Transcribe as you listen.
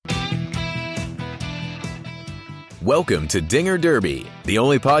Welcome to Dinger Derby, the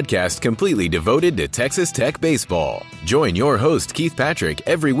only podcast completely devoted to Texas Tech baseball. Join your host, Keith Patrick,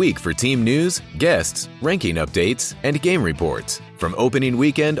 every week for team news, guests, ranking updates, and game reports. From opening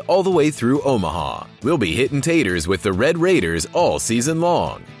weekend all the way through Omaha, we'll be hitting taters with the Red Raiders all season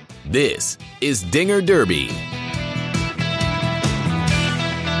long. This is Dinger Derby.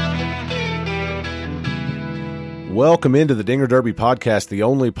 Welcome into the Dinger Derby podcast, the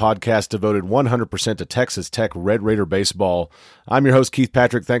only podcast devoted 100% to Texas Tech Red Raider baseball. I'm your host, Keith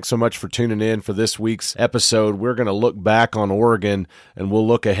Patrick. Thanks so much for tuning in for this week's episode. We're going to look back on Oregon, and we'll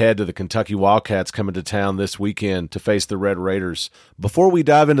look ahead to the Kentucky Wildcats coming to town this weekend to face the Red Raiders. Before we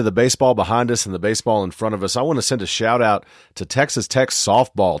dive into the baseball behind us and the baseball in front of us, I want to send a shout-out to Texas Tech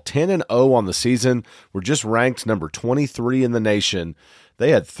softball. 10-0 on the season. We're just ranked number 23 in the nation. They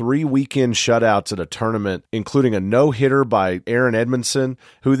had 3 weekend shutouts at a tournament, including a no-hitter by Aaron Edmondson,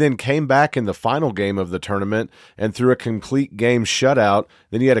 who then came back in the final game of the tournament and threw a complete game shutout.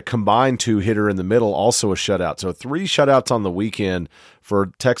 Then you had a combined 2-hitter in the middle, also a shutout. So 3 shutouts on the weekend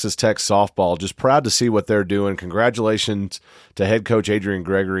for Texas Tech softball. Just proud to see what they're doing. Congratulations to head coach Adrian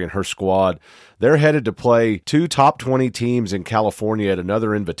Gregory and her squad. They're headed to play 2 top 20 teams in California at another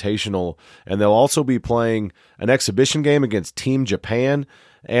invitational, and they'll also be playing an exhibition game against Team Japan,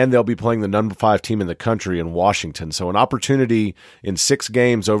 and they'll be playing the number 5 team in the country in Washington. So an opportunity in 6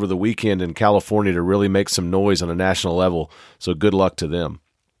 games over the weekend in California to really make some noise on a national level. So good luck to them.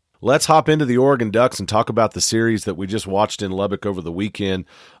 Let's hop into the Oregon Ducks and talk about the series that we just watched in Lubbock over the weekend.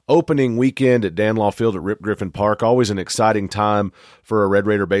 Opening weekend at Dan Law Field at Rip Griffin Park, always an exciting time for a Red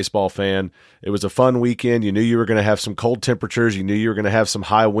Raider baseball fan. It was a fun weekend. You knew you were going to have some cold temperatures. You knew you were going to have some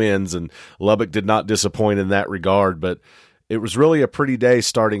high winds, and Lubbock did not disappoint in that regard. But it was really a pretty day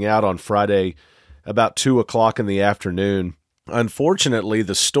starting out on Friday about 2 o'clock in the afternoon. Unfortunately,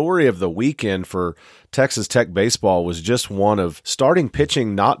 the story of the weekend for Texas Tech baseball was just one of starting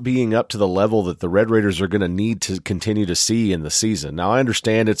pitching not being up to the level that the Red Raiders are going to need to continue to see in the season. Now, I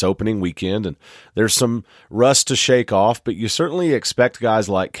understand it's opening weekend and there's some rust to shake off, but you certainly expect guys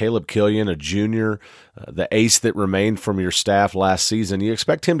like Caleb Killian, a junior, the ace that remained from your staff last season, you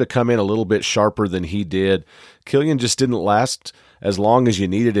expect him to come in a little bit sharper than he did. Killian just didn't last as long as you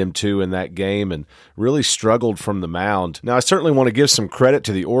needed him to in that game and really struggled from the mound. Now, I certainly want to give some credit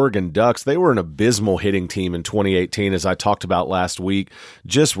to the Oregon Ducks. They were an abysmal hitting team in 2018, as I talked about last week.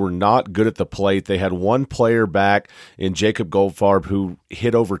 Just were not good at the plate. They had one player back in Jacob Goldfarb who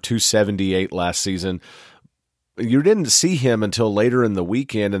hit over 278 last season. You didn't see him until later in the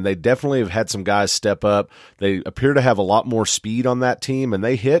weekend, and they definitely have had some guys step up. They appear to have a lot more speed on that team, and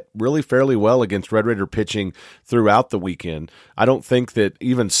they hit really fairly well against Red Raider pitching throughout the weekend. I don't think that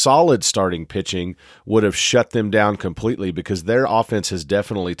even solid starting pitching would have shut them down completely because their offense has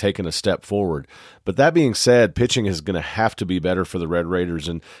definitely taken a step forward. But that being said, pitching is going to have to be better for the Red Raiders,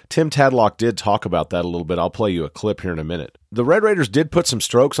 and Tim Tadlock did talk about that a little bit. I'll play you a clip here in a minute. The Red Raiders did put some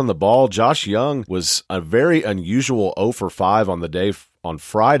strokes on the ball. Josh Young was a very unusual 0 for 5 on the day on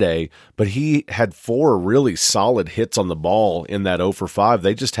Friday, but he had 4 really solid hits on the ball in that 0 for 5.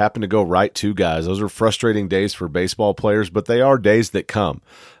 They just happened to go right to guys. Those are frustrating days for baseball players, but they are days that come.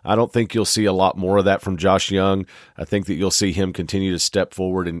 I don't think you'll see a lot more of that from Josh Young. I think that you'll see him continue to step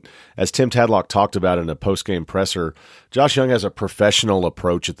forward. And as Tim Tadlock talked about in a post-game presser, Josh Young has a professional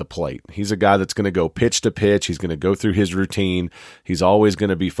approach at the plate. He's a guy that's going to go pitch to pitch. He's going to go through his routine. He's always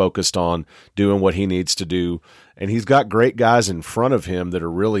going to be focused on doing what he needs to do. And he's got great guys in front of him that are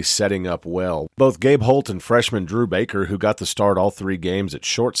really setting up well. Both Gabe Holt and freshman Drew Baker, who got the start all 3 games at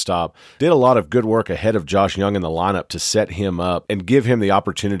shortstop, did a lot of good work ahead of Josh Young in the lineup to set him up and give him the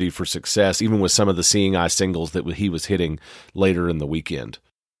opportunity for success, even with some of the seeing eye singles that he was hitting later in the weekend.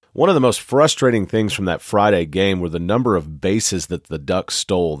 One of the most frustrating things from that Friday game were the number of bases that the Ducks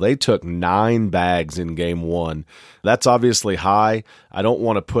stole. They took 9 bags in game 1. That's obviously high. I don't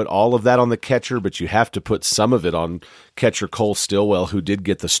want to put all of that on the catcher, but you have to put some of it on catcher Cole Stillwell, who did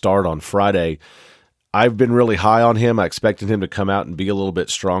get the start on Friday. I've been really high on him. I expected him to come out and be a little bit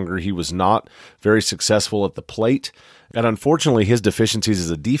stronger. He was not very successful at the plate. And unfortunately, his deficiencies as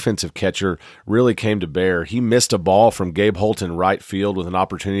a defensive catcher really came to bear. He missed a ball from Gabe Holt in right field with an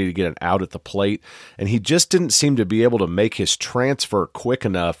opportunity to get an out at the plate, and he just didn't seem to be able to make his transfer quick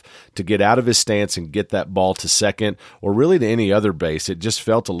enough to get out of his stance and get that ball to second or really to any other base. It just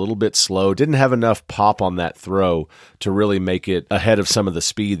felt a little bit slow, didn't have enough pop on that throw to really make it ahead of some of the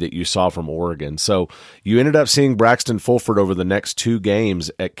speed that you saw from Oregon. So you ended up seeing Braxton Fulford over the next 2 games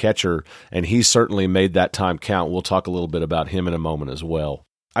at catcher, and he certainly made that time count. We'll talk a little bit about him in a moment as well.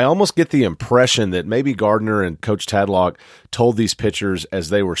 I almost get the impression that maybe Gardner and Coach Tadlock told these pitchers as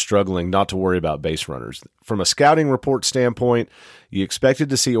they were struggling not to worry about base runners. From a scouting report standpoint, you expected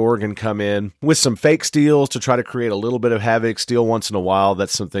to see Oregon come in with some fake steals to try to create a little bit of havoc, steal once in a while.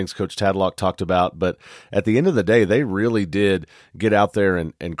 That's some things Coach Tadlock talked about. But at the end of the day, they really did get out there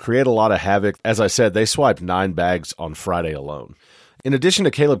and create a lot of havoc. As I said, they swiped 9 bags on Friday alone. In addition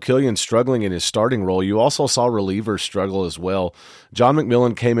to Caleb Killian struggling in his starting role, you also saw relievers struggle as well. John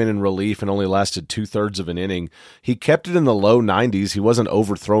McMillan came in relief and only lasted 2/3 of an inning. He kept it in the low 90s. He wasn't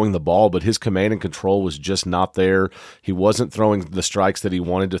overthrowing the ball, but his command and control was just not there. He wasn't throwing the strikes that he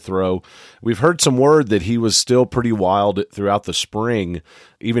wanted to throw. We've heard some word that he was still pretty wild throughout the spring,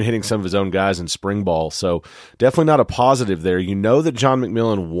 even hitting some of his own guys in spring ball. So definitely not a positive there. You know that John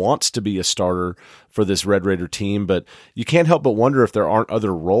McMillan wants to be a starter for this Red Raider team, but you can't help but wonder if there aren't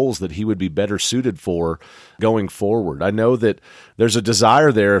other roles that he would be better suited for going forward. I know that there's a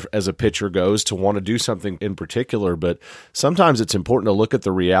desire there as a pitcher goes to want to do something in particular, but sometimes it's important to look at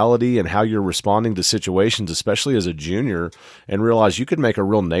the reality and how you're responding to situations, especially as a junior, and realize you could make a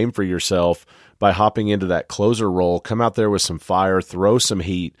real name for yourself by hopping into that closer role, come out there with some fire, throw some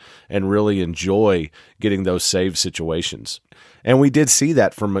heat, and really enjoy getting those save situations. And we did see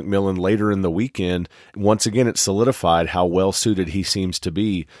that from McMillan later in the weekend. Once again, it solidified how well-suited he seems to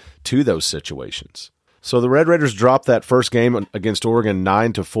be to those situations. So the Red Raiders dropped that first game against Oregon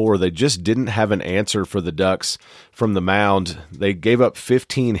 9-4. They just didn't have an answer for the Ducks from the mound. They gave up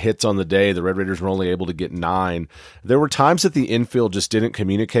 15 hits on the day. The Red Raiders were only able to get 9. There were times that the infield just didn't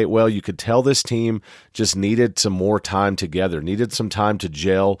communicate well. You could tell this team just needed some more time together, needed some time to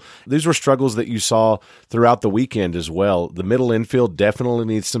gel. These were struggles that you saw throughout the weekend as well. The middle infield definitely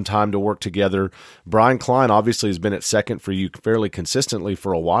needs some time to work together. Brian Klein obviously has been at second for you fairly consistently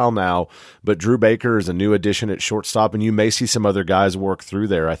for a while now, but Drew Baker is a new addition at shortstop, and you may see some other guys work through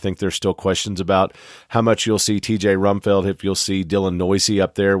there. I think there's still questions about how much you'll see TJ Rumfeld, if you'll see Dylan Noisy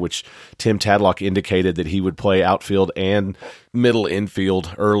up there, which Tim Tadlock indicated that he would play outfield and middle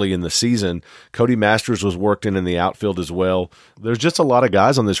infield early in the season. Cody Masters was worked in the outfield as well. There's just a lot of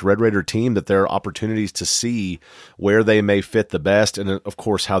guys on this Red Raider team that there are opportunities to see where they may fit the best, and of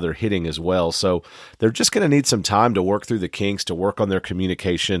course how they're hitting as well. So they're just going to need some time to work through the kinks, to work on their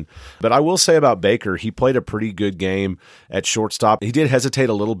communication. But I will say about Baker, he played a pretty good game at shortstop. He did hesitate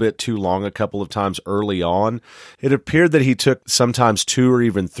a little bit too long a couple of times early on. It appeared that he took sometimes 2 or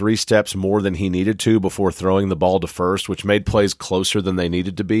even 3 steps more than he needed to before throwing the ball to first, which made plays closer than they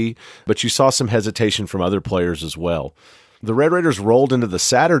needed to be. But you saw some hesitation from other players as well. The Red Raiders rolled into the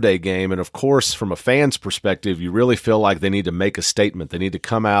Saturday game, and of course, from a fan's perspective, you really feel like they need to make a statement. They need to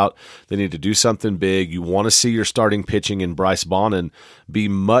come out. They need to do something big. You want to see your starting pitching in Bryce Bonin be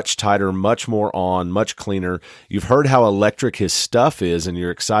much tighter, much more on, much cleaner. You've heard how electric his stuff is, and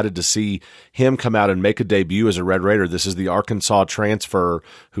you're excited to see him come out and make a debut as a Red Raider. This is the Arkansas transfer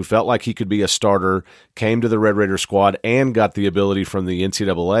who felt like he could be a starter, came to the Red Raider squad, and got the ability from the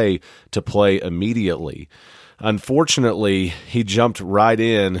NCAA to play immediately. Unfortunately, he jumped right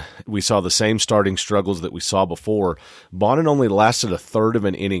in. We saw the same starting struggles that we saw before. Bonin only lasted a third of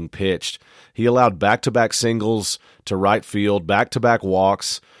an inning pitched. He allowed back-to-back singles to right field, back-to-back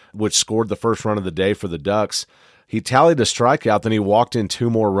walks, which scored the first run of the day for the Ducks. He tallied a strikeout, then he walked in 2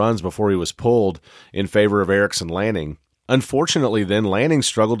 more runs before he was pulled in favor of Erickson Lanning. Unfortunately, then, Lanning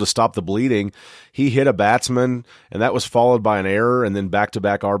struggled to stop the bleeding. He hit a batsman, and that was followed by an error and then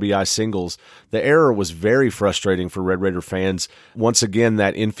back-to-back RBI singles. The error was very frustrating for Red Raider fans. Once again,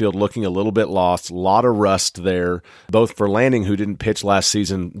 that infield looking a little bit lost, a lot of rust there, both for Lanning, who didn't pitch last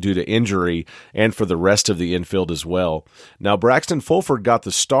season due to injury, and for the rest of the infield as well. Now, Braxton Fulford got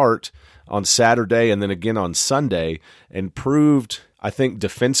the start on Saturday and then again on Sunday and proved, I think,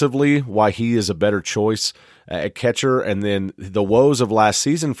 defensively why he is a better choice at catcher, and then the woes of last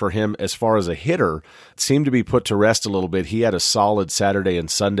season for him as far as a hitter seemed to be put to rest a little bit. He had a solid Saturday and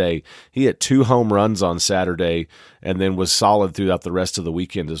Sunday. He hit 2 home runs on Saturday and then was solid throughout the rest of the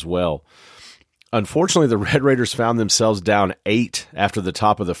weekend as well. Unfortunately, the Red Raiders found themselves down 8 after the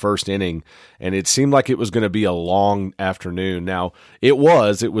top of the first inning, and it seemed like it was going to be a long afternoon. Now, it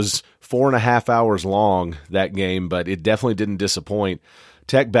was 4.5 hours long, that game, but it definitely didn't disappoint.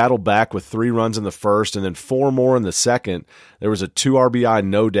 Tech battled back with 3 runs in the first and then 4 more in the second. There was a 2 RBI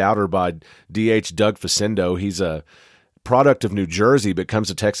no-doubter by DH Doug Facendo. He's a product of New Jersey, but comes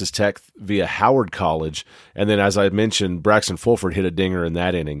to Texas Tech via Howard College. And then, as I mentioned, Braxton Fulford hit a dinger in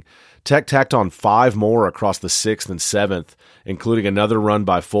that inning. Tech tacked on 5 more across the 6th and 7th, including another run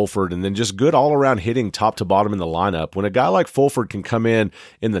by Fulford, and then just good all-around hitting top to bottom in the lineup. When a guy like Fulford can come in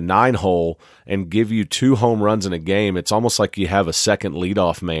the 9 hole and give you 2 home runs in a game, it's almost like you have a second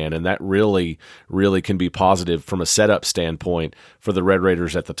leadoff man, and that really, really can be positive from a setup standpoint for the Red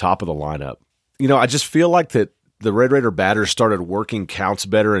Raiders at the top of the lineup. I just feel like that the Red Raider batters started working counts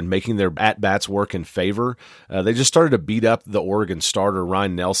better and making their at-bats work in favor. They just started to beat up the Oregon starter,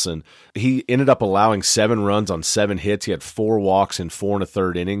 Ryan Nelson. He ended up allowing 7 runs on 7 hits. He had 4 walks in 4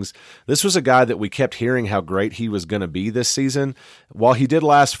 1/3 innings. This was a guy that we kept hearing how great he was going to be this season. While he did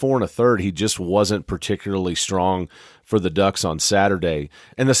last 4 1/3, he just wasn't particularly strong for the Ducks on Saturday.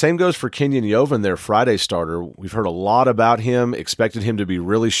 And the same goes for Kenyon Yovan, their Friday starter. We've heard a lot about him, expected him to be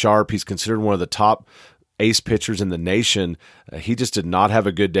really sharp. He's considered one of the top ace pitchers in the nation. He just did not have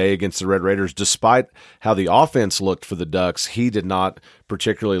a good day against the Red Raiders. Despite how the offense looked for the Ducks, he did not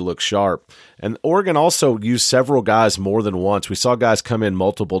particularly look sharp. And Oregon also used several guys more than once. We saw guys come in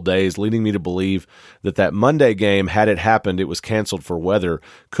multiple days, leading me to believe that Monday game, had it happened, it was canceled for weather,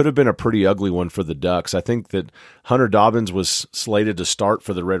 could have been a pretty ugly one for the Ducks. I think that Hunter Dobbins was slated to start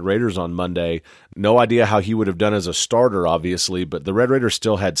for the Red Raiders on Monday. No idea how he would have done as a starter, obviously, but the Red Raiders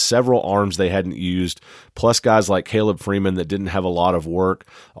still had several arms they hadn't used, plus guys like Caleb Freeman that didn't have a lot of work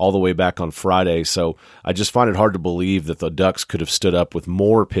all the way back on Friday. So I just find it hard to believe that the Ducks could have stood up with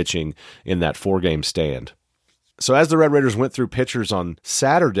more pitching in that 4-game stand. So as the Red Raiders went through pitchers on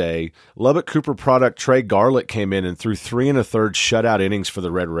Saturday, Lubbock Cooper product Trey Garlick came in and threw 3 1/3 shutout innings for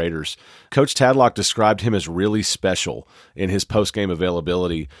the Red Raiders. Coach Tadlock described him as really special in his postgame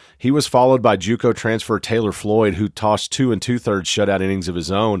availability. He was followed by JUCO transfer Taylor Floyd, who tossed 2 2/3 shutout innings of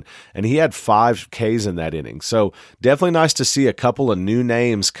his own, and he had 5 Ks in that inning. So definitely nice to see a couple of new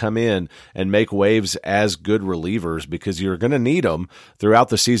names come in and make waves as good relievers, because you're going to need them throughout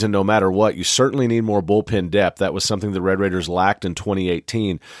the season no matter what. You certainly need more bullpen depth. That was something the Red Raiders lacked in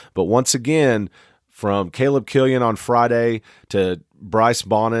 2018. But once again, from Caleb Killian on Friday to Bryce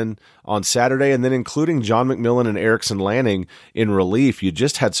Bonin on Saturday, and then including John McMillan and Erickson Lanning in relief, you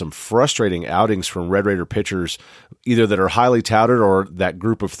just had some frustrating outings from Red Raider pitchers, either that are highly touted or that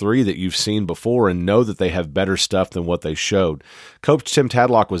group of 3 that you've seen before and know that they have better stuff than what they showed. Coach Tim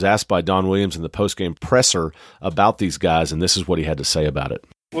Tadlock was asked by Don Williams in the postgame presser about these guys, and this is what he had to say about it.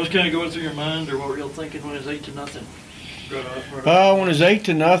 What's kind of going through your mind, or what were you thinking when it was 8-0? When it was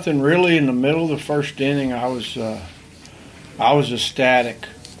 8-0, really in the middle of the first inning, I was ecstatic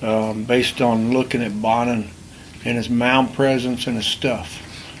based on looking at Bonin and his mound presence and his stuff,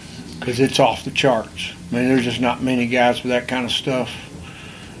 because it's off the charts. I mean, there's just not many guys with that kind of stuff.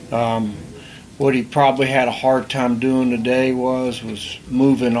 What he probably had a hard time doing today was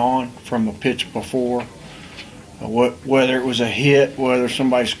moving on from a pitch before. Whether it was a hit, whether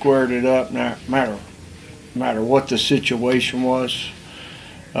somebody squared it up, no matter what the situation was.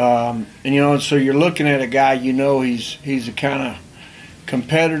 And so you're looking at a guy, he's a kind of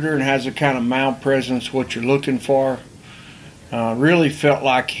competitor and has a kind of mound presence, what you're looking for. Really felt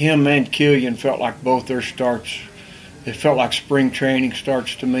like him and Killian felt like both their starts. It felt like spring training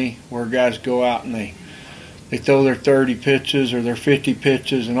starts to me, where guys go out and they throw their 30 pitches or their 50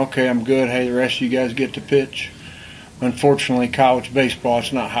 pitches and, okay, I'm good. Hey, the rest of you guys get to pitch. Unfortunately, college baseball,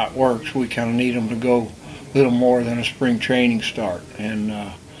 it's not how it works. We kind of need them to go a little more than a spring training start.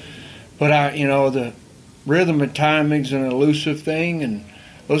 But the rhythm and timing's an elusive thing, and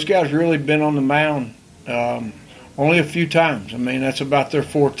those guys really been on the mound only a few times. I mean, that's about their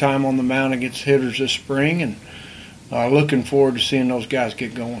 4th time on the mound against hitters this spring, and looking forward to seeing those guys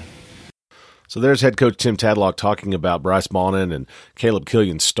get going. So there's head coach Tim Tadlock talking about Bryce Bonin and Caleb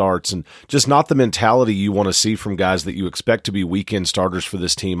Killian's starts, and just not the mentality you want to see from guys that you expect to be weekend starters for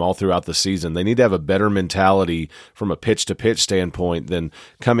this team all throughout the season. They need to have a better mentality from a pitch-to-pitch standpoint than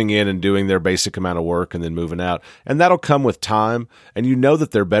coming in and doing their basic amount of work and then moving out. And that'll come with time, and you know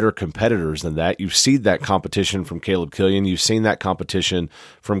that they're better competitors than that. You've seen that competition from Caleb Killian. You've seen that competition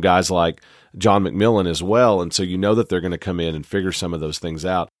from guys like John McMillan as well, and so you know that they're going to come in and figure some of those things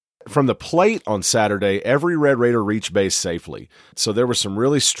out. From the plate on Saturday, every Red Raider reached base safely. So there were some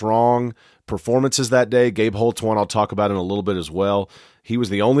really strong performances that day. Gabe Holt's one I'll talk about in a little bit as well. He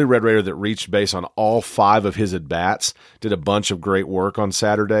was the only Red Raider that reached base on all 5 of his at-bats, did a bunch of great work on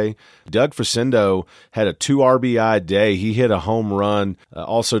Saturday. Doug Facendo had a 2 RBI day. He hit a home run,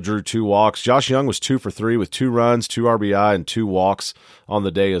 also drew 2 walks. Josh Young was 2 for 3 with 2 runs, 2 RBI, and 2 walks on the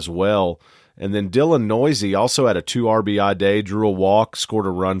day as well. And then Dylan Noisy also had a 2 RBI day, drew a walk, scored a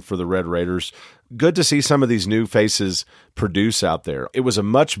run for the Red Raiders. good to see some of these new faces produce out there. It was a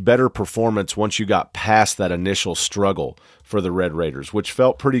much better performance once you got past that initial struggle for the Red Raiders, which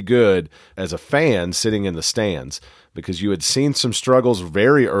felt pretty good as a fan sitting in the stands, because you had seen some struggles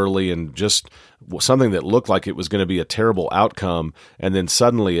very early and just something that looked like it was going to be a terrible outcome, and then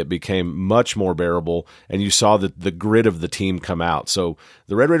suddenly it became much more bearable, and you saw the grit of the team come out. So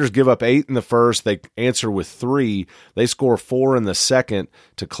the Red Raiders give up 8 in the first, they answer with 3, they score 4 in the second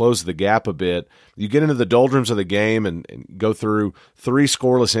to close the gap a bit. You get into the doldrums of the game and go through 3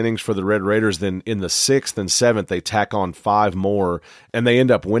 scoreless innings for the Red Raiders, then in the 6th and 7th they tack on 5 more, and they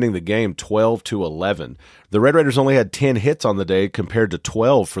end up winning the game 12-11. The Red Raiders only had 10 hits on the day compared to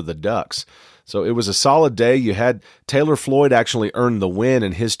 12 for the Ducks. So it was a solid day. You had Taylor Floyd actually earn the win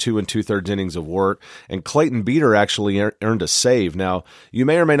in his 2 2/3 innings of work, and Clayton Beeter actually earned a save. Now, you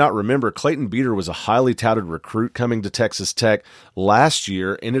may or may not remember, Clayton Beeter was a highly touted recruit coming to Texas Tech last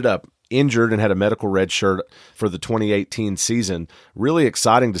year, ended up injured and had a medical red shirt for the 2018 season. Really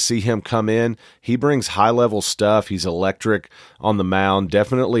exciting to see him come in. He brings high-level stuff. He's electric on the mound,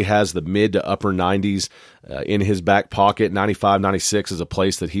 definitely has the mid to upper 90s in his back pocket. 95, 96 is a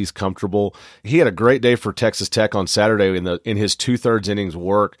place that he's comfortable. He had a great day for Texas Tech on Saturday in his 2/3 innings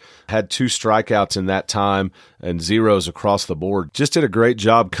work, had 2 strikeouts in that time and zeros across the board. Just did a great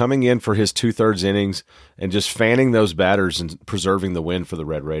job coming in for his 2/3 innings and just fanning those batters and preserving the win for the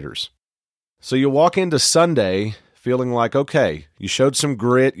Red Raiders. So you walk into Sunday feeling like, okay, you showed some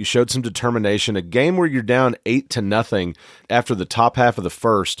grit, you showed some determination, a game where you're down 8-0 after the top half of the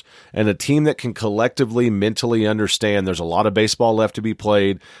first, and a team that can collectively, mentally understand there's a lot of baseball left to be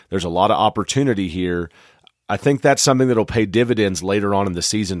played, there's a lot of opportunity here. I think that's something that'll pay dividends later on in the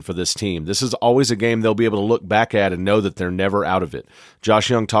season for this team. This is always a game they'll be able to look back at and know that they're never out of it. Josh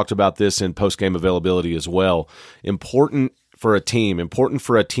Young talked about this in post-game availability as well. Important for a team, important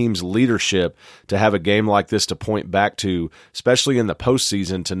for a team's leadership to have a game like this to point back to, especially in the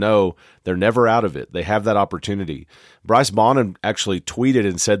postseason, to know they're never out of it. They have that opportunity. Bryce Bonham actually tweeted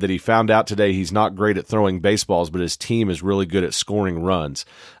and said that he found out today he's not great at throwing baseballs, but his team is really good at scoring runs.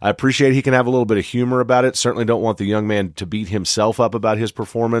 I appreciate he can have a little bit of humor about it. Certainly don't want the young man to beat himself up about his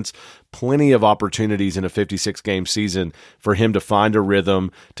performance. Plenty of opportunities in a 56-game season for him to find a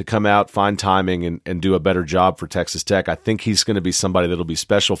rhythm, to come out, find timing, and do a better job for Texas Tech. I think he's going to be somebody that'll be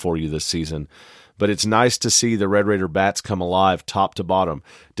special for you this season. But it's nice to see the Red Raider bats come alive top to bottom.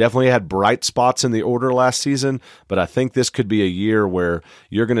 Definitely had bright spots in the order last season, but I think this could be a year where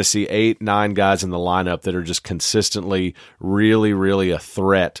you're going to see 8, 9 guys in the lineup that are just consistently really, really a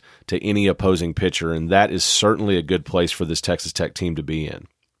threat to any opposing pitcher, and that is certainly a good place for this Texas Tech team to be in.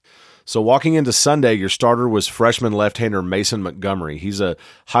 So walking into Sunday, your starter was freshman left-hander Mason Montgomery. He's a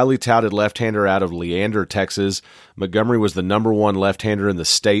highly touted left-hander out of Leander, Texas. Montgomery was the number 1 left-hander in the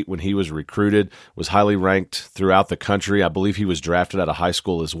state when he was recruited, was highly ranked throughout the country. I believe he was drafted out of high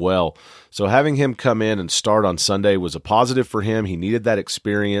school as well. So having him come in and start on Sunday was a positive for him. He needed that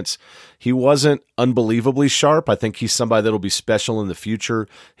experience. He wasn't unbelievably sharp. I think he's somebody that'll be special in the future.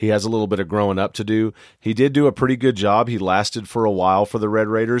 He has a little bit of growing up to do. He did do a pretty good job. He lasted for a while for the Red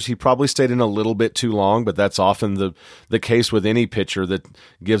Raiders. He probably stayed in a little bit too long, but that's often the case with any pitcher that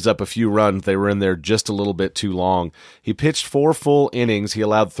gives up a few runs. They were in there just a little bit too long. He pitched 4 full innings. He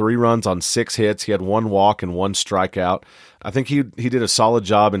allowed 3 runs on 6 hits. He had 1 walk and 1 strikeout. I think he did a solid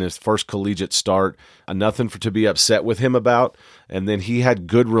job in his first collegiate start. Nothing to be upset with him about. And then he had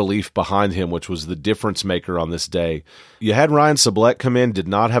good relief behind him, which was the difference maker on this day. You had Ryan Sublette come in, did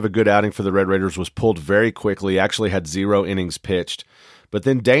not have a good outing for the Red Raiders, was pulled very quickly, actually had 0 innings pitched. But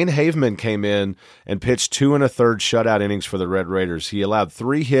then Dane Haveman came in and pitched 2 1/3 shutout innings for the Red Raiders. He allowed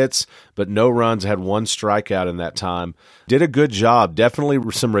 3 hits, but no runs, had 1 strikeout in that time. Did a good job. Definitely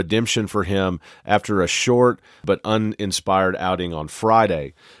some redemption for him after a short but uninspired outing on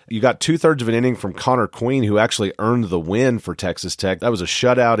Friday. You got 2/3 of an inning from Connor Queen, who actually earned the win for Texas Tech. That was a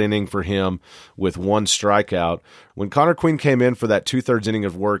shutout inning for him with 1 strikeout. When Connor Queen came in for that 2/3 inning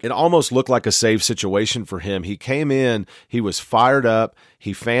of work, it almost looked like a save situation for him. He came in, he was fired up,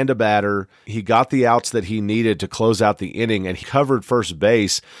 he fanned a batter, he got the outs that he needed to close out the inning, and he covered first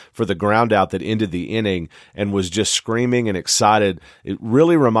base for the ground out that ended the inning and was just screaming and excited. It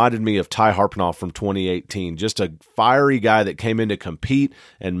really reminded me of Ty Harpenoff from 2018, just a fiery guy that came in to compete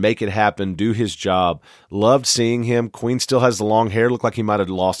and make it happen, do his job. Loved seeing him. Queen still has the long hair, looked like he might have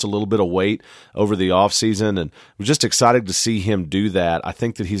lost a little bit of weight over the offseason, and was just excited to see him do that. I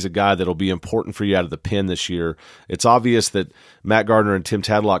think that he's a guy that'll be important for you out of the pen this year. It's obvious that Matt Gardner and Tim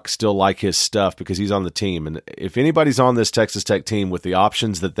Tadlock still like his stuff because he's on the team. And if anybody's on this Texas Tech team with the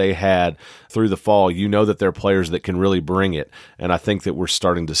options that they had through the fall, you know that they're players that can really bring it. And I think that we're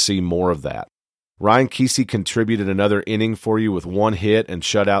starting to see more of that. Ryan Kesey contributed another inning for you with 1 hit and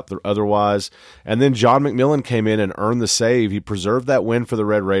shut out otherwise. And then John McMillan came in and earned the save. He preserved that win for the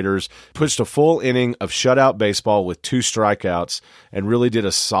Red Raiders, pushed a full inning of shutout baseball with 2 strikeouts, and really did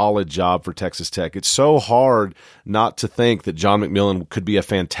a solid job for Texas Tech. It's so hard not to think that John McMillan could be a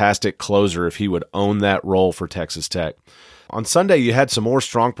fantastic closer if he would own that role for Texas Tech. On Sunday, you had some more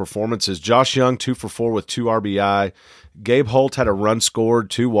strong performances. Josh Young, 2 for 4 with 2 RBI. Gabe Holt had a run scored,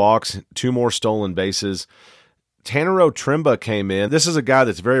 2 walks, 2 more stolen bases. Tanner Otremba came in. This is a guy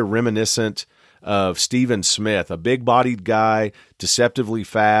that's very reminiscent of Steven Smith, a big-bodied guy, deceptively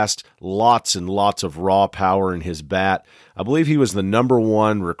fast, lots and lots of raw power in his bat. I believe he was the number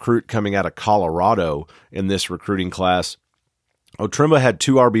 1 recruit coming out of Colorado in this recruiting class. Otremba had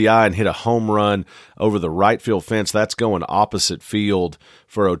 2 RBI and hit a home run over the right field fence. That's going opposite field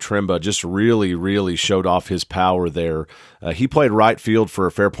for Otremba. Just really, really showed off his power there. He played right field for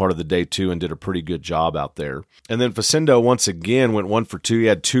a fair part of the day, too, and did a pretty good job out there. And then Facendo, once again, went 1 for 2. He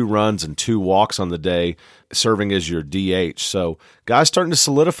had 2 runs and 2 walks on the day, serving as your DH. So guys starting to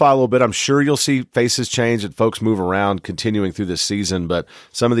solidify a little bit. I'm sure you'll see faces change and folks move around continuing through this season, but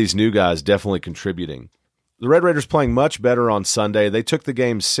some of these new guys definitely contributing. The Red Raiders playing much better on Sunday. They took the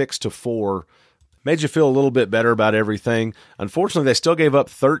game 6-4. Made you feel a little bit better about everything. Unfortunately, they still gave up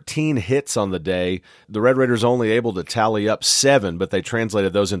 13 hits on the day. The Red Raiders only able to tally up 7, but they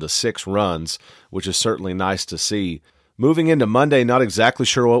translated those into 6 runs, which is certainly nice to see. Moving into Monday, not exactly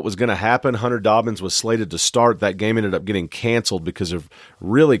sure what was going to happen. Hunter Dobbins was slated to start. That game ended up getting canceled because of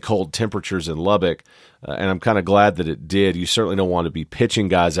really cold temperatures in Lubbock, and I'm kind of glad that it did. You certainly don't want to be pitching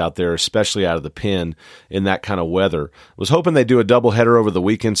guys out there, especially out of the pen in that kind of weather. Was hoping they'd do a doubleheader over the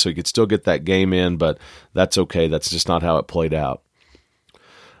weekend so you could still get that game in, but that's okay. That's just not how it played out.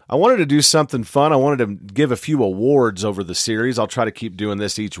 I wanted to do something fun. I wanted to give a few awards over the series. I'll try to keep doing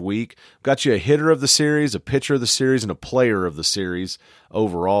this each week. Got you a hitter of the series, a pitcher of the series, and a player of the series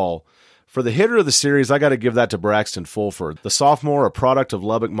overall. For the hitter of the series, I got to give that to Braxton Fulford. The sophomore, a product of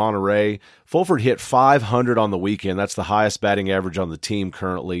Lubbock, Monterey. Fulford hit .500 on the weekend. That's the highest batting average on the team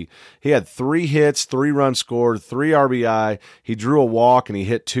currently. He had 3 hits, 3 runs scored, 3 RBI. He drew a walk, and he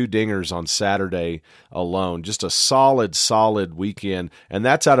hit 2 dingers on Saturday alone. Just a solid weekend, and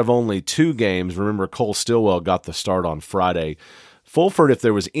that's out of only 2 games. Remember, Cole Stillwell got the start on Friday. Fulford, if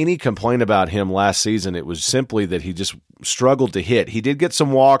there was any complaint about him last season, it was simply that he just struggled to hit. He did get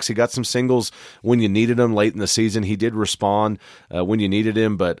some walks. He got some singles when you needed him late in the season. He did respond when you needed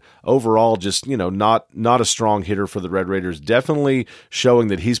him, but overall, just not a strong hitter for the Red Raiders. Definitely showing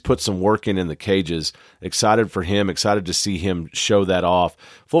that he's put some work in the cages. Excited for him. Excited to see him show that off.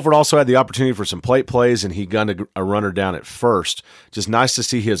 Fulford also had the opportunity for some plate plays, and he gunned a runner down at first. Just nice to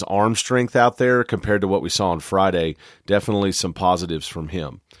see his arm strength out there compared to what we saw on Friday. Definitely some positives from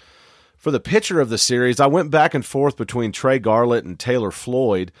him. For the pitcher of the series, I went back and forth between Trey Garlett and Taylor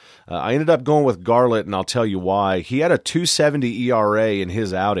Floyd. I ended up going with Garlett, and I'll tell you why. He had a .270 ERA in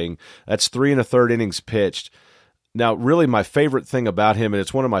his outing. That's 3 1/3 innings pitched. Now, really my favorite thing about him, and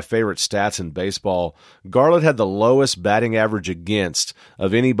it's one of my favorite stats in baseball, Garlett had the lowest batting average against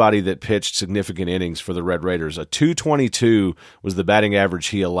of anybody that pitched significant innings for the Red Raiders. A .222 was the batting average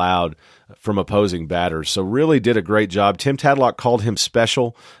he allowed from opposing batters. So really did a great job. Tim Tadlock called him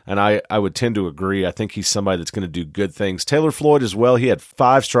special, and I would tend to agree. I think he's somebody that's going to do good things. Taylor Floyd as well. He had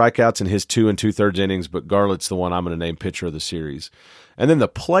 5 strikeouts in his 2 2/3 innings, but Garlett's the one I'm going to name pitcher of the series. And then the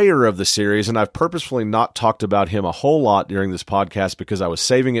player of the series, and I've purposefully not talked about him a whole lot during this podcast because I was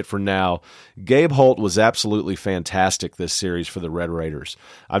saving it for now. Gabe Holt was absolutely fantastic this series for the Red Raiders.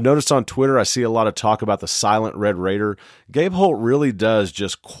 I've noticed on Twitter, I see a lot of talk about the silent Red Raider. Gabe Holt really does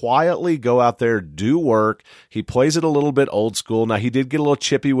just quietly go out there, do work. He plays it a little bit old school. Now, he did get a little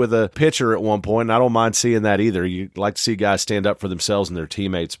chippy with a pitcher at one point, and I don't mind seeing that either. You like to see guys stand up for themselves and their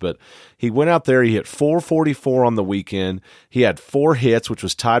teammates, but he went out there, he hit .444 on the weekend. He had 4 hits, which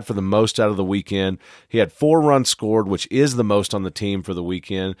was tied for the most out of the weekend. He had 4 runs scored, which is the most on the team for the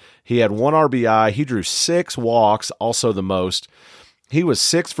weekend. He had 1 RBI. He drew 6 walks, also the most. He was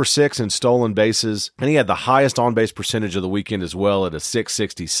 6 for 6 in stolen bases, and he had the highest on-base percentage of the weekend as well at a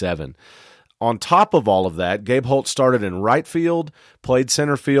 .667. On top of all of that, Gabe Holt started in right field, played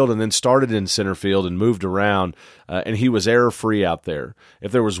center field, and then started in center field and moved around, and he was error-free out there.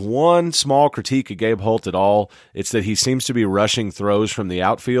 If there was one small critique of Gabe Holt at all, it's that he seems to be rushing throws from the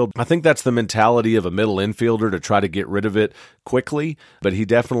outfield. I think that's the mentality of a middle infielder to try to get rid of it quickly, but he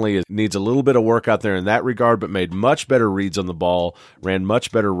definitely needs a little bit of work out there in that regard, but made much better reads on the ball, ran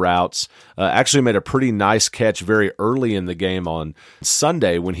much better routes, actually made a pretty nice catch very early in the game on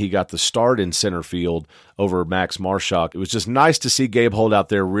Sunday when he got the start in in center field over Max Marshak. It was just nice to see Gabe Holt out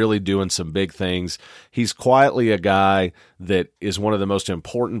there really doing some big things. He's quietly a guy that is one of the most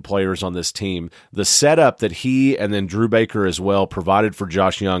important players on this team. The setup that he and then Drew Baker as well provided for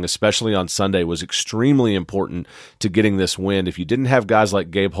Josh Young, especially on Sunday, was extremely important to getting this win. If you didn't have guys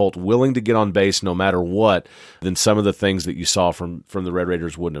like Gabe Holt willing to get on base no matter what, then some of the things that you saw from the Red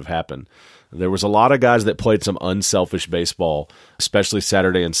Raiders wouldn't have happened. There was a lot of guys that played some unselfish baseball, especially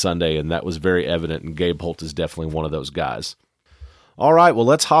Saturday and Sunday, and that was very evident, and Gabe Holt is definitely one of those guys. All right, well,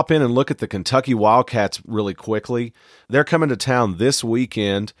 let's hop in and look at the Kentucky Wildcats really quickly. They're coming to town this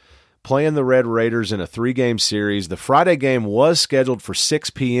weekend, playing the Red Raiders in a 3-game series. The Friday game was scheduled for 6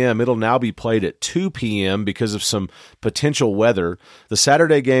 p.m. It'll now be played at 2 p.m. because of some potential weather. The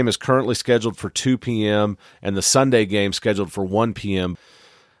Saturday game is currently scheduled for 2 p.m., and the Sunday game scheduled for 1 p.m.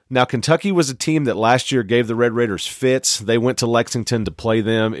 Now, Kentucky was a team that last year gave the Red Raiders fits. They went to Lexington to play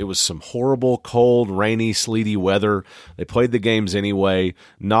them. It was some horrible, cold, rainy, sleety weather. They played the games anyway.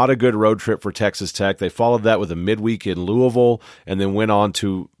 Not a good road trip for Texas Tech. They followed that with a midweek in Louisville and then went on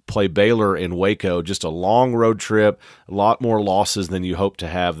to play Baylor in Waco. Just a long road trip, a lot more losses than you hope to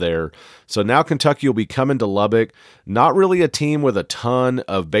have there. So now Kentucky will be coming to Lubbock. Not really a team with a ton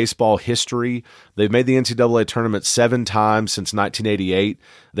of baseball history. They've made the NCAA tournament 7 times since 1988.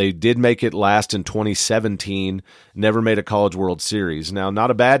 They did make it last in 2017, never made a College World Series. Now,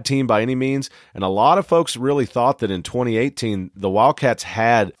 not a bad team by any means, and a lot of folks really thought that in 2018, the Wildcats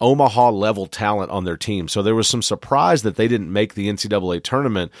had Omaha-level talent on their team. So there was some surprise that they didn't make the NCAA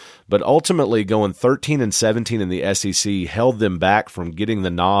tournament, but ultimately going 13-17 in the SEC held them back from getting the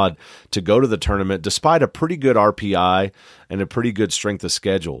nod to go to the tournament, despite a pretty good RPI and a pretty good strength of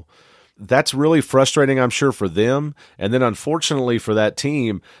schedule. That's really frustrating, I'm sure, for them. And then unfortunately for that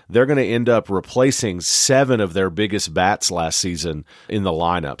team, they're going to end up replacing 7 of their biggest bats last season in the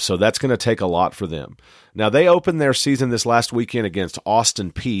lineup. So that's going to take a lot for them. Now, they opened their season this last weekend against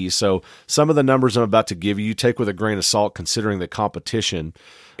Austin Peay. So some of the numbers I'm about to give you take with a grain of salt considering the competition.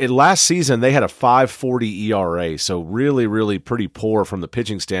 Last season, they had a 5.40 ERA, so really, really pretty poor from the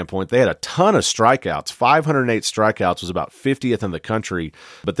pitching standpoint. They had a ton of strikeouts. 508 strikeouts was about 50th in the country,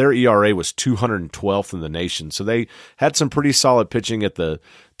 but their ERA was 212th in the nation. So they had some pretty solid pitching at the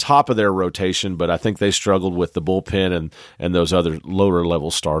top of their rotation, but I think they struggled with the bullpen and those other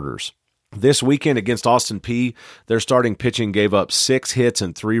lower-level starters. This weekend against Austin Peay, their starting pitching gave up 6 hits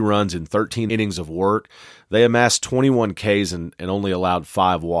and 3 runs in 13 innings of work. They amassed 21 Ks and only allowed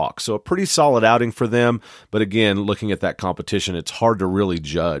 5 walks. So a pretty solid outing for them. But again, looking at that competition, it's hard to really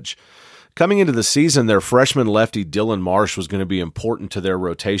judge. Coming into the season, their freshman lefty Dylan Marsh was going to be important to their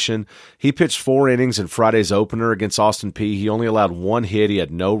rotation. He pitched 4 innings in Friday's opener against Austin Peay. He only allowed 1 hit. He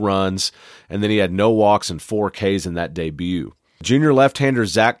had no runs, and then he had no walks and 4 Ks in that debut. Junior left-hander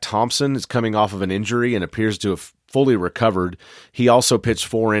Zach Thompson is coming off of an injury and appears to have fully recovered. He also pitched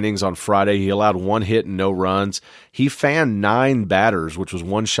 4 innings on Friday. He allowed 1 hit and no runs. He fanned 9 batters, which was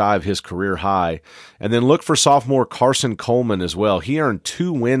 1 shy of his career high. And then look for sophomore Carson Coleman as well. He earned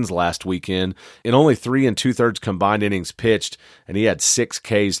 2 wins last weekend in only 3 2/3 combined innings pitched, and he had 6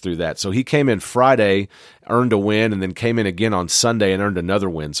 Ks through that. So he came in Friday, earned a win, and then came in again on Sunday and earned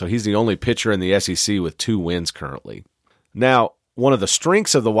another win. So he's the only pitcher in the SEC with 2 wins currently. Now, one of the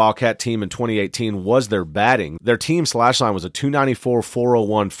strengths of the Wildcat team in 2018 was their batting. Their team slash line was a .294,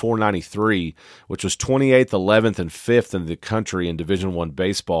 .401, .493, which was 28th, 11th, and 5th in the country in Division I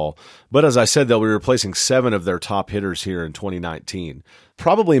baseball. But as I said, they'll be replacing 7 of their top hitters here in 2019.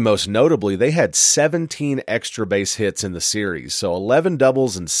 Probably most notably, they had 17 extra base hits in the series. So 11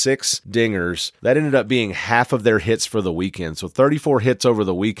 doubles and 6 dingers. That ended up being half of their hits for the weekend. So 34 hits over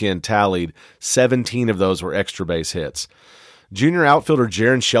the weekend tallied. 17 of those were extra base hits. Junior outfielder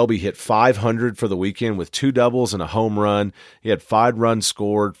Jaron Shelby hit .500 for the weekend with 2 doubles and a home run. He had 5 runs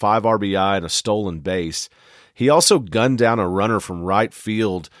scored, 5 RBI, and a stolen base. He also gunned down a runner from right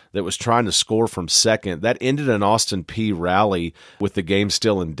field that was trying to score from second. That ended an Austin Peay rally with the game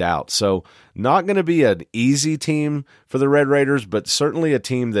still in doubt. So not going to be an easy team for the Red Raiders, but certainly a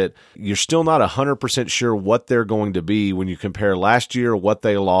team that you're still not 100% sure what they're going to be when you compare last year, what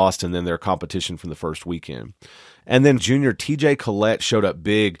they lost, and then their competition from the first weekend. And then junior TJ Collette showed up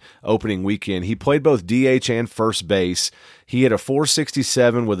big opening weekend. He played both DH and first base. He had a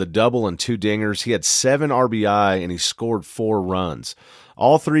 .467 with a double and 2 dingers. He had 7 RBI, and he scored 4 runs.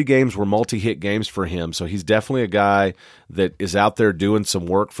 All 3 games were multi-hit games for him, so he's definitely a guy that is out there doing some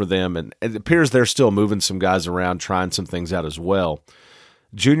work for them, and it appears they're still moving some guys around, trying some things out as well.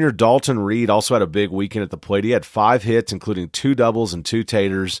 Junior Dalton Reed also had a big weekend at the plate. He had 5 hits, including 2 doubles and 2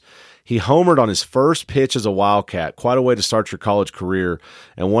 taters. He homered on his first pitch as a Wildcat, quite a way to start your college career,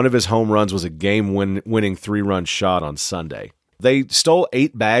 and one of his home runs was a game-winning 3-run shot on Sunday. They stole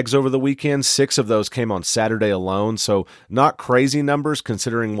 8 bags over the weekend. 6 of those came on Saturday alone, so not crazy numbers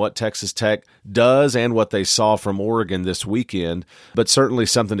considering what Texas Tech does and what they saw from Oregon this weekend, but certainly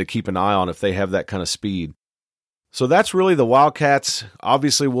something to keep an eye on if they have that kind of speed. So that's really the Wildcats.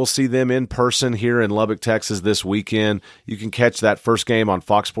 Obviously, we'll see them in person here in Lubbock, Texas this weekend. You can catch that first game on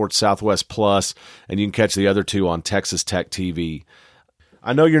Fox Sports Southwest Plus, and you can catch the other 2 on Texas Tech TV.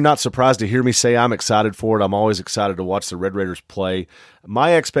 I know you're not surprised to hear me say I'm excited for it. I'm always excited to watch the Red Raiders play.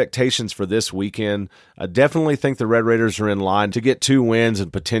 My expectations for this weekend, I definitely think the Red Raiders are in line to get 2 wins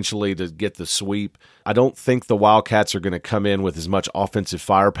and potentially to get the sweep. I don't think the Wildcats are going to come in with as much offensive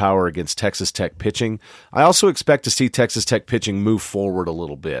firepower against Texas Tech pitching. I also expect to see Texas Tech pitching move forward a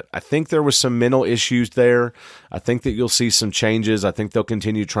little bit. I think there was some mental issues there. I think that you'll see some changes. I think they'll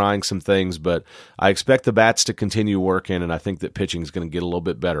continue trying some things, but I expect the bats to continue working, and I think that pitching is going to get a little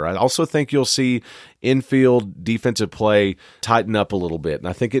bit better. I also think you'll see infield defensive play tighten up a little bit, and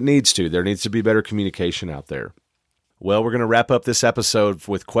I think it needs to. There needs to be better communication out there. Well, we're going to wrap up this episode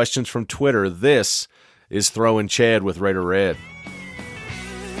with questions from Twitter. This is Throwing Chad with Raider Red.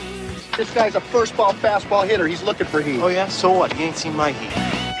 This guy's a first ball fastball hitter. He's looking for heat. Oh, yeah? So what? He ain't seen my heat.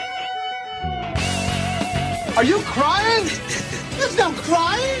 Are you crying? There's no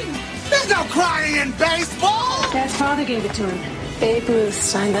crying. There's no crying in baseball. Dad's father gave it to him. Babe Ruth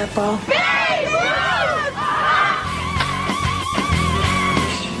signed that ball. Babe Ruth!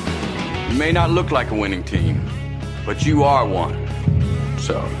 You may not look like a winning team, but you are one.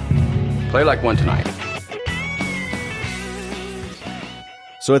 So, play like one tonight.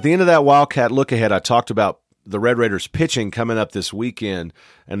 So at the end of that Wildcat look-ahead, I talked about the Red Raiders pitching coming up this weekend,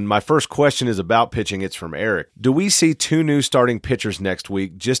 and my first question is about pitching. It's from Eric. Do we see 2 new starting pitchers next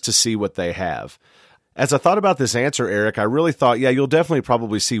week just to see what they have? As I thought about this answer, Eric, I really thought, yeah, you'll definitely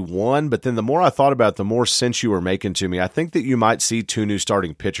probably see 1, but then the more I thought about it, the more sense you were making to me. I think that you might see 2 new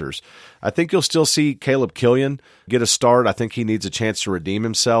starting pitchers. I think you'll still see Caleb Killian get a start. I think he needs a chance to redeem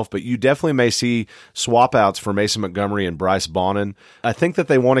himself, but you definitely may see swap outs for Mason Montgomery and Bryce Bonin. I think that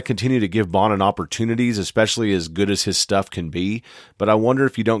they want to continue to give Bonin opportunities, especially as good as his stuff can be, but I wonder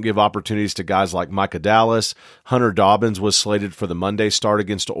if you don't give opportunities to guys like Micah Dallas. Hunter Dobbins was slated for the Monday start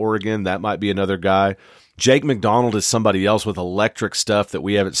against Oregon. That might be another guy. Jake McDonald is somebody else with electric stuff that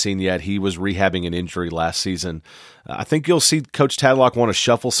we haven't seen yet. He was rehabbing an injury last season. I think you'll see Coach Tadlock want to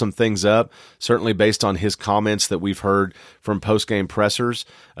shuffle some things up, certainly based on his comments that we've heard from post-game pressers.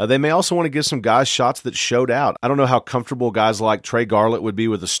 They may also want to give some guys shots that showed out. I don't know how comfortable guys like Trey Garlett would be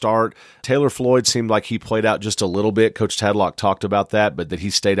with a start. Taylor Floyd seemed like he played out just a little bit. Coach Tadlock talked about that, but that he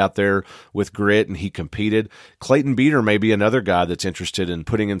stayed out there with grit and he competed. Clayton Beater may be another guy that's interested in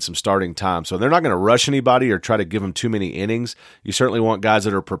putting in some starting time. So they're not going to rush anybody or try to give them too many innings. You certainly want guys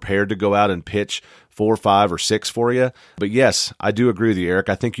that are prepared to go out and pitch 4, 5, or 6 for you. But yes, I do agree with you, Eric.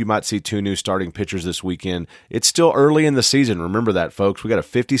 I think you might see 2 new starting pitchers this weekend. It's still early in the season. Remember that, folks. We got a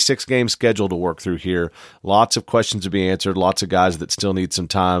 56-game schedule to work through here. Lots of questions to be answered. Lots of guys that still need some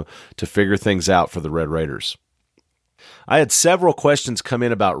time to figure things out for the Red Raiders. I had several questions come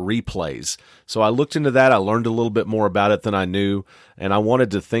in about replays. So I looked into that. I learned a little bit more about it than I knew, and I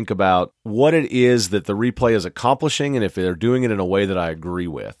wanted to think about what it is that the replay is accomplishing and if they're doing it in a way that I agree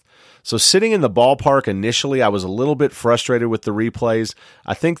with. So sitting in the ballpark initially, I was a little bit frustrated with the replays.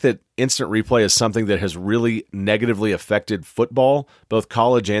 I think that instant replay is something that has really negatively affected football, both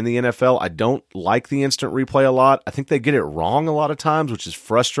college and the NFL. I don't like the instant replay a lot. I think they get it wrong a lot of times, which is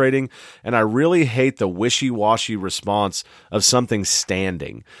frustrating. And I really hate the wishy-washy response of something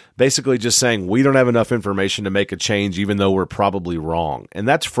standing. Basically just saying, we don't have enough information to make a change, even though we're probably wrong. And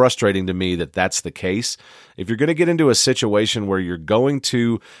that's frustrating to me that that's the case. If you're going to get into a situation where you're going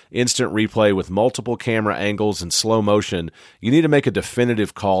to instant replay with multiple camera angles and slow motion, you need to make a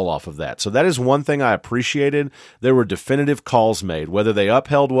definitive call off of that. So that is one thing I appreciated. There were definitive calls made, whether they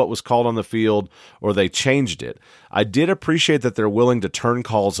upheld what was called on the field or they changed it. I did appreciate that they're willing to turn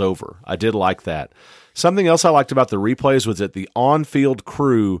calls over. I did like that. Something else I liked about the replays was that the on-field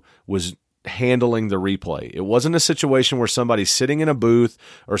crew was handling the replay. It wasn't a situation where somebody's sitting in a booth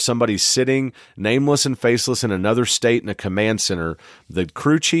or somebody's sitting nameless and faceless in another state in a command center. The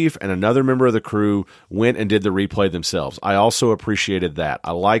crew chief and another member of the crew went and did the replay themselves. I also appreciated that.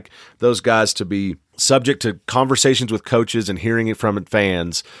 I like those guys to be subject to conversations with coaches and hearing it from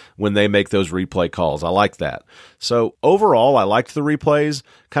fans when they make those replay calls. I like that. So overall, I liked the replays.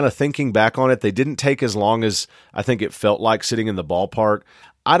 Kind of thinking back on it, they didn't take as long as I think it felt like sitting in the ballpark.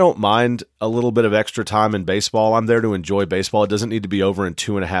 I don't mind a little bit of extra time in baseball. I'm there to enjoy baseball. It doesn't need to be over in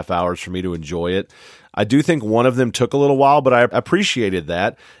 2.5 hours for me to enjoy it. I do think one of them took a little while, but I appreciated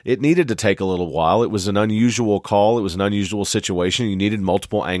that. It needed to take a little while. It was an unusual call. It was an unusual situation. You needed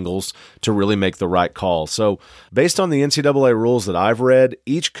multiple angles to really make the right call. So based on the NCAA rules that I've read,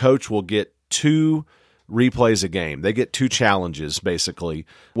 each coach will get 2 replays a game. They get 2 challenges, basically.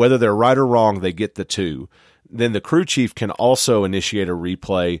 Whether they're right or wrong, they get the 2. Then the crew chief can also initiate a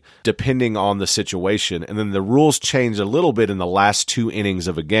replay depending on the situation. And then the rules change a little bit in the last 2 innings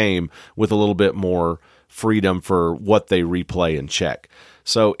of a game with a little bit more freedom for what they replay and check.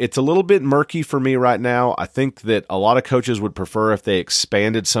 So it's a little bit murky for me right now. I think that a lot of coaches would prefer if they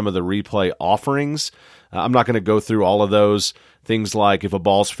expanded some of the replay offerings. I'm not going to go through all of those. Things like if a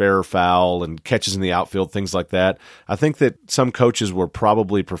ball's fair or foul and catches in the outfield, things like that. I think that some coaches would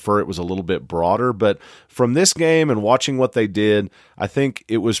probably prefer it was a little bit broader, but from this game and watching what they did, I think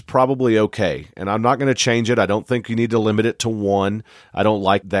it was probably okay. And I'm not going to change it. I don't think you need to limit it to 1. I don't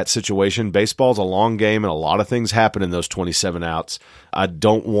like that situation. Baseball's a long game and a lot of things happen in those 27 outs. I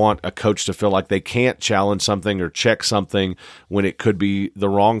don't want a coach to feel like they can't challenge something or check something when it could be the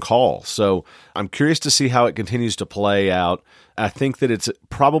wrong call. So I'm curious to see how it continues to play out. I think that it's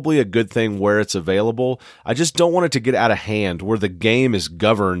probably a good thing where it's available. I just don't want it to get out of hand where the game is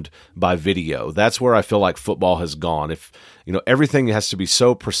governed by video. That's where I feel like football has gone. If, everything has to be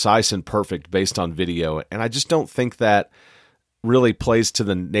so precise and perfect based on video, and I just don't think that really plays to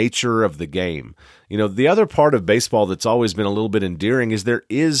the nature of the game. The other part of baseball that's always been a little bit endearing is there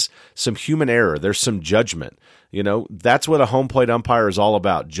is some human error. There's some judgment. That's what a home plate umpire is all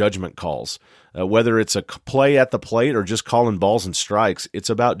about, judgment calls. Whether it's a play at the plate or just calling balls and strikes, it's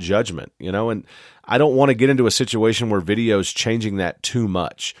about judgment, and I don't want to get into a situation where video is changing that too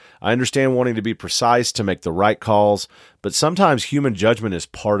much. I understand wanting to be precise to make the right calls, but sometimes human judgment is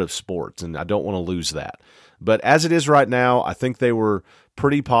part of sports, and I don't want to lose that. But as it is right now, I think they were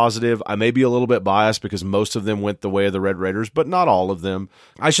pretty positive. I may be a little bit biased because most of them went the way of the Red Raiders, but not all of them.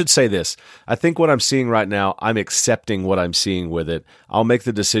 I should say this. I think what I'm seeing right now, I'm accepting what I'm seeing with it. I'll make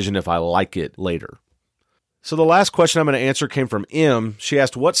the decision if I like it later. So the last question I'm going to answer came from M. She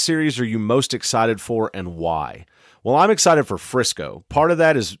asked, what series are you most excited for and why? Well, I'm excited for Frisco. Part of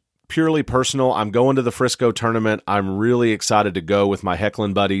that is purely personal. I'm going to the Frisco tournament. I'm really excited to go with my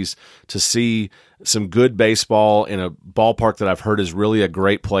heckling buddies to see some good baseball in a ballpark that I've heard is really a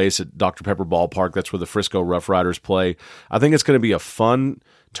great place at Dr. Pepper Ballpark. That's where the Frisco Rough Riders play. I think it's going to be a fun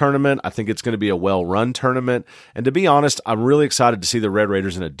tournament. I think it's going to be a well-run tournament. And to be honest, I'm really excited to see the Red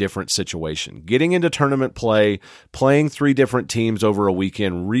Raiders in a different situation. Getting into tournament play, playing 3 different teams over a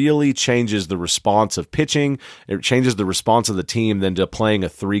weekend really changes the response of pitching. It changes the response of the team than to playing a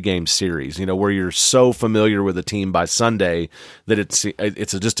 3-game series, where you're so familiar with the team by Sunday that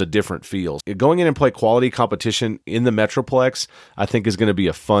it's just a different feel. Going in and play quality competition in the Metroplex, I think is going to be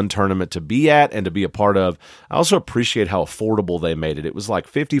a fun tournament to be at and to be a part of. I also appreciate how affordable they made it. It was like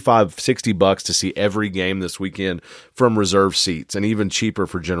 $55-$60 to see every game this weekend from reserve seats, and even cheaper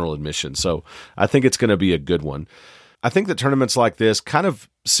for general admission. So I think it's going to be a good one. I think that tournaments like this, kind of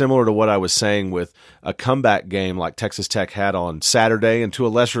similar to what I was saying with a comeback game like Texas Tech had on Saturday, and to a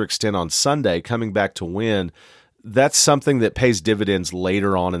lesser extent on Sunday, coming back to win, that's something that pays dividends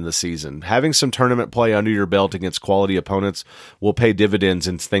later on in the season. Having some tournament play under your belt against quality opponents will pay dividends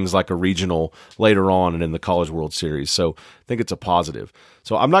in things like a regional later on and in the College World Series. So I think it's a positive.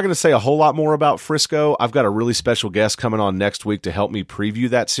 So I'm not going to say a whole lot more about Frisco. I've got a really special guest coming on next week to help me preview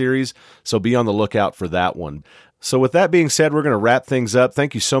that series, so be on the lookout for that one. So with that being said, we're going to wrap things up.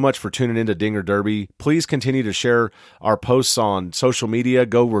 Thank you so much for tuning in to Dinger Derby. Please continue to share our posts on social media.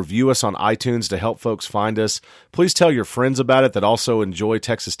 Go review us on iTunes to help folks find us. Please tell your friends about it that also enjoy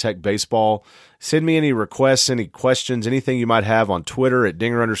Texas Tech baseball. Send me any requests, any questions, anything you might have on Twitter at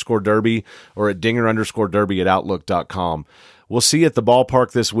Dinger_Derby or at Dinger_Derby@Outlook.com. We'll see you at the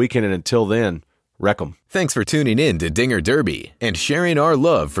ballpark this weekend, and until then, wreck 'em. Thanks for tuning in to Dinger Derby and sharing our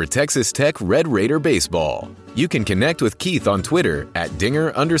love for Texas Tech Red Raider baseball. You can connect with Keith on Twitter at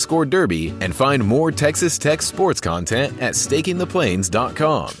Dinger_Derby and find more Texas Tech sports content at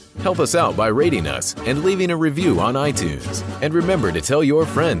StakingThePlains.com. Help us out by rating us and leaving a review on iTunes. And remember to tell your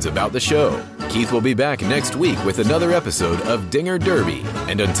friends about the show. Keith will be back next week with another episode of Dinger Derby.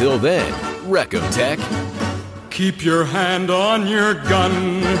 And until then, wreck 'em, Tech. Keep your hand on your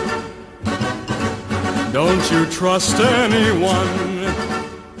gun. Don't you trust anyone.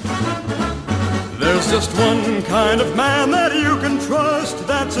 just one kind of man that you can trust.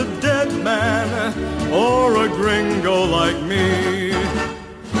 That's a dead man or a gringo like me.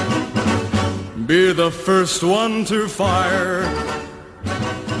 Be the first one to fire.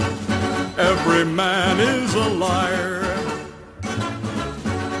 Every man is a liar.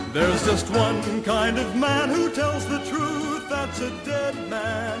 There's just one kind of man who tells the truth. That's a dead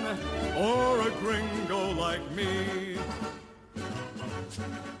man or a gringo like me.